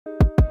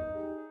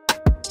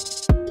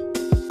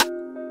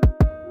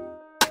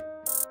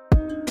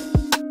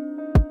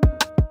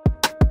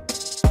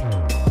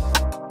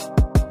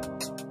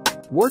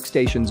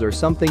Workstations are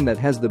something that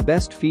has the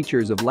best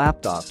features of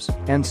laptops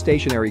and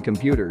stationary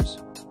computers.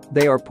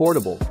 They are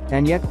portable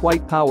and yet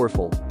quite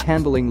powerful,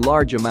 handling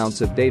large amounts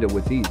of data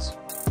with ease.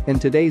 In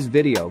today's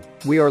video,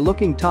 we are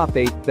looking top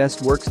 8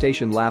 best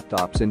workstation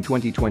laptops in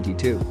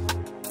 2022.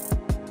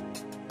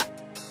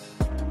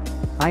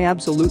 I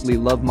absolutely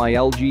love my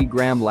LG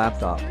Gram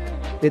laptop.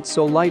 It's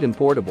so light and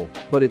portable,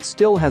 but it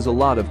still has a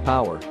lot of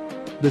power.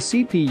 The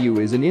CPU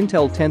is an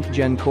Intel 10th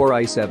Gen Core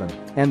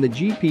i7, and the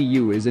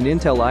GPU is an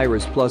Intel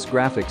Iris Plus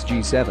Graphics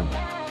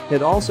G7.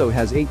 It also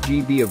has 8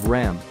 GB of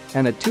RAM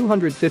and a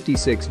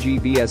 256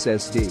 GB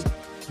SSD.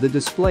 The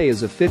display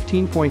is a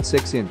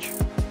 15.6-inch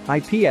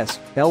IPS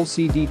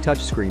LCD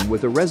touchscreen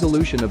with a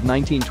resolution of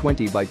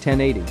 1920 by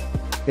 1080.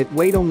 It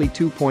weighed only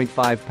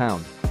 2.5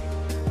 pounds.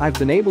 I've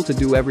been able to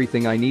do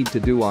everything I need to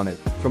do on it,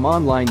 from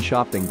online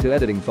shopping to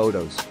editing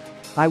photos.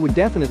 I would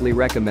definitely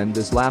recommend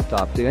this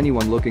laptop to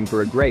anyone looking for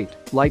a great,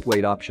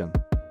 lightweight option.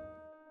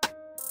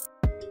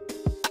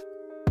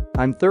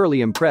 I'm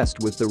thoroughly impressed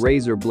with the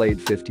Razer Blade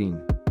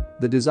 15.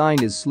 The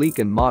design is sleek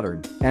and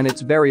modern, and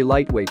it's very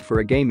lightweight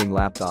for a gaming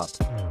laptop.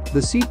 The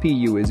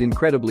CPU is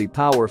incredibly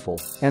powerful,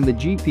 and the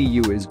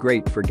GPU is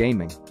great for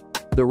gaming.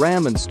 The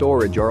RAM and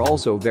storage are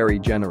also very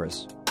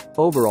generous.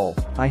 Overall,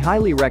 I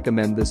highly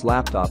recommend this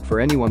laptop for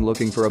anyone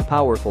looking for a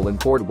powerful and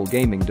portable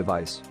gaming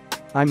device.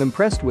 I'm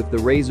impressed with the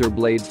Razer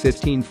Blade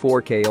 15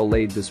 4K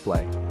OLED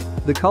display.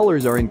 The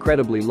colors are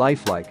incredibly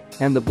lifelike,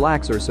 and the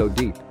blacks are so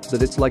deep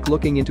that it's like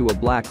looking into a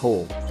black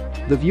hole.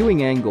 The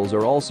viewing angles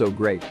are also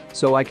great,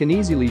 so I can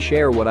easily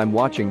share what I'm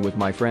watching with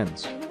my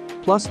friends.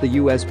 Plus, the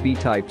USB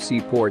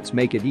Type-C ports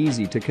make it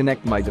easy to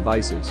connect my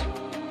devices.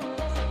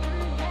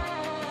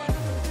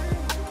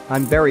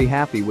 I'm very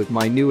happy with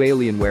my new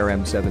Alienware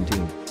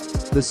M17.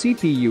 The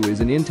CPU is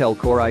an Intel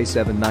Core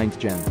i7 9th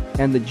Gen,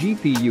 and the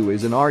GPU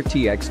is an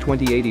RTX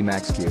 2080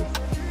 Max-Q.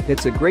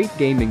 It's a great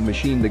gaming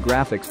machine. The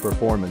graphics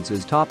performance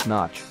is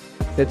top-notch.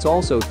 It's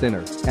also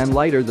thinner and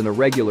lighter than a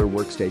regular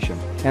workstation,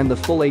 and the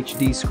Full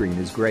HD screen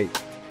is great.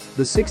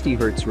 The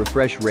 60Hz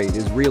refresh rate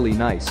is really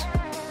nice.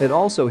 It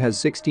also has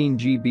 16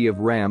 GB of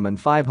RAM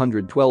and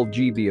 512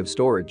 GB of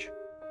storage.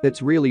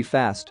 It's really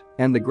fast,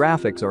 and the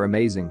graphics are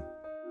amazing.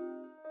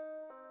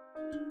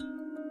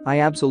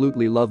 I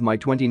absolutely love my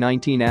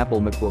 2019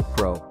 Apple MacBook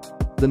Pro.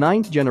 The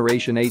 9th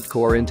generation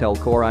 8-core Intel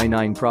Core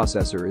i9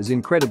 processor is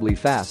incredibly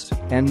fast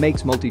and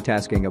makes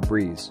multitasking a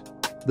breeze.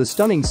 The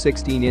stunning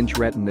 16-inch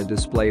Retina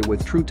display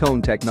with True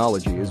Tone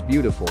technology is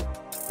beautiful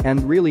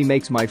and really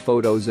makes my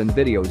photos and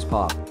videos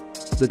pop.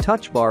 The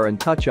Touch Bar and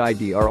Touch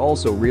ID are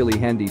also really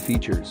handy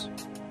features.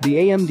 The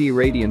AMD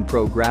Radeon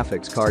Pro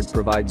graphics card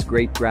provides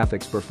great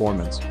graphics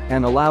performance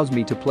and allows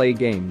me to play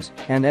games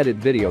and edit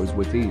videos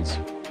with ease.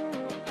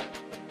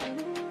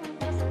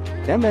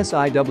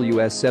 MSI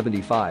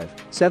WS75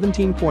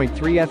 17.3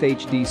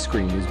 FHD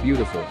screen is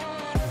beautiful.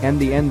 And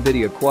the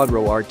NVIDIA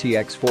Quadro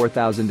RTX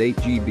 4008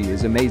 GB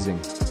is amazing.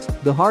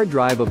 The hard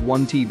drive of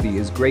 1 TB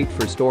is great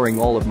for storing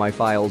all of my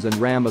files, and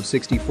RAM of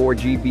 64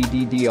 GB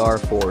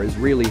DDR4 is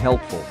really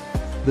helpful.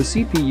 The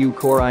CPU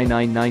Core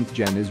i9 9th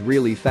Gen is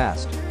really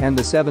fast, and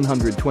the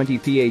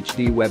 720p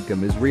HD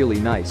webcam is really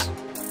nice.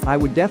 I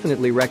would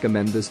definitely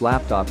recommend this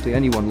laptop to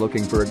anyone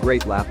looking for a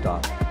great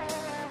laptop.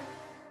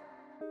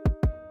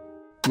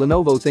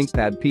 Lenovo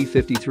ThinkPad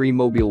P53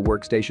 Mobile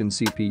Workstation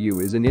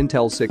CPU is an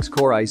Intel 6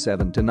 Core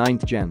i7 to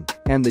 9th Gen,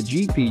 and the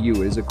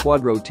GPU is a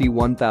Quadro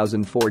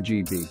T1004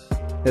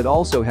 GB. It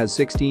also has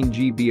 16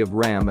 GB of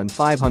RAM and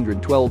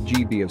 512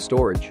 GB of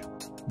storage.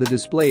 The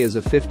display is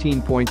a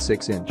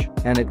 15.6-inch,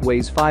 and it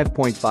weighs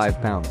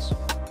 5.5 pounds.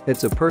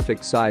 It's a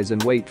perfect size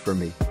and weight for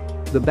me.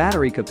 The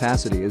battery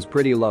capacity is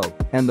pretty low,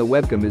 and the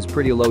webcam is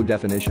pretty low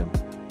definition.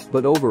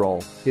 But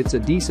overall, it's a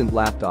decent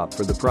laptop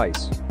for the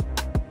price.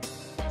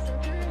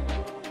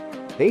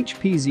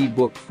 HP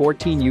Zbook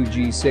 14U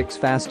G6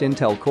 Fast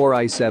Intel Core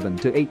i7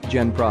 to 8th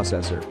Gen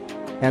processor.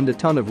 And a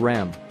ton of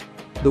RAM.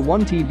 The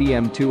 1TB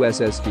M2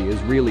 SSD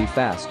is really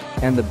fast,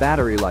 and the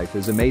battery life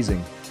is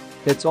amazing.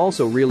 It's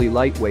also really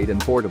lightweight and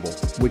portable,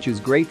 which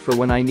is great for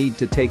when I need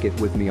to take it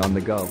with me on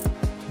the go.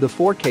 The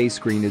 4K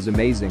screen is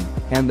amazing,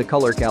 and the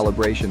color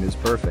calibration is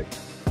perfect.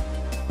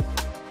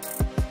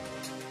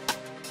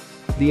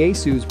 The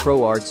ASUS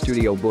Pro Art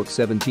StudioBook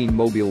 17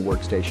 mobile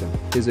workstation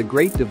is a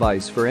great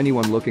device for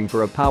anyone looking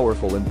for a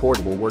powerful and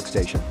portable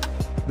workstation.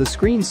 The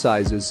screen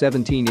size is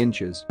 17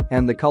 inches,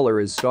 and the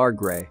color is star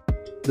gray.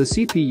 The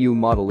CPU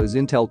model is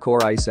Intel Core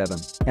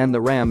i7, and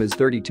the RAM is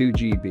 32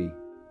 GB.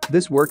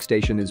 This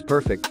workstation is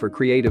perfect for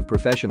creative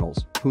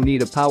professionals who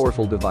need a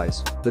powerful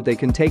device that they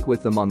can take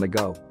with them on the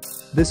go.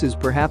 This is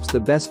perhaps the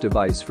best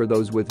device for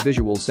those with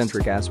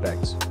visual-centric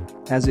aspects,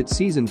 as it's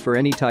seasoned for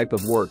any type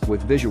of work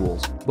with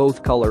visuals,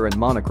 both color and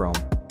monochrome.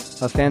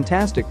 A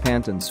fantastic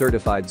Pantone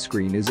certified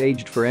screen is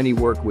aged for any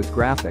work with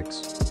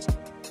graphics.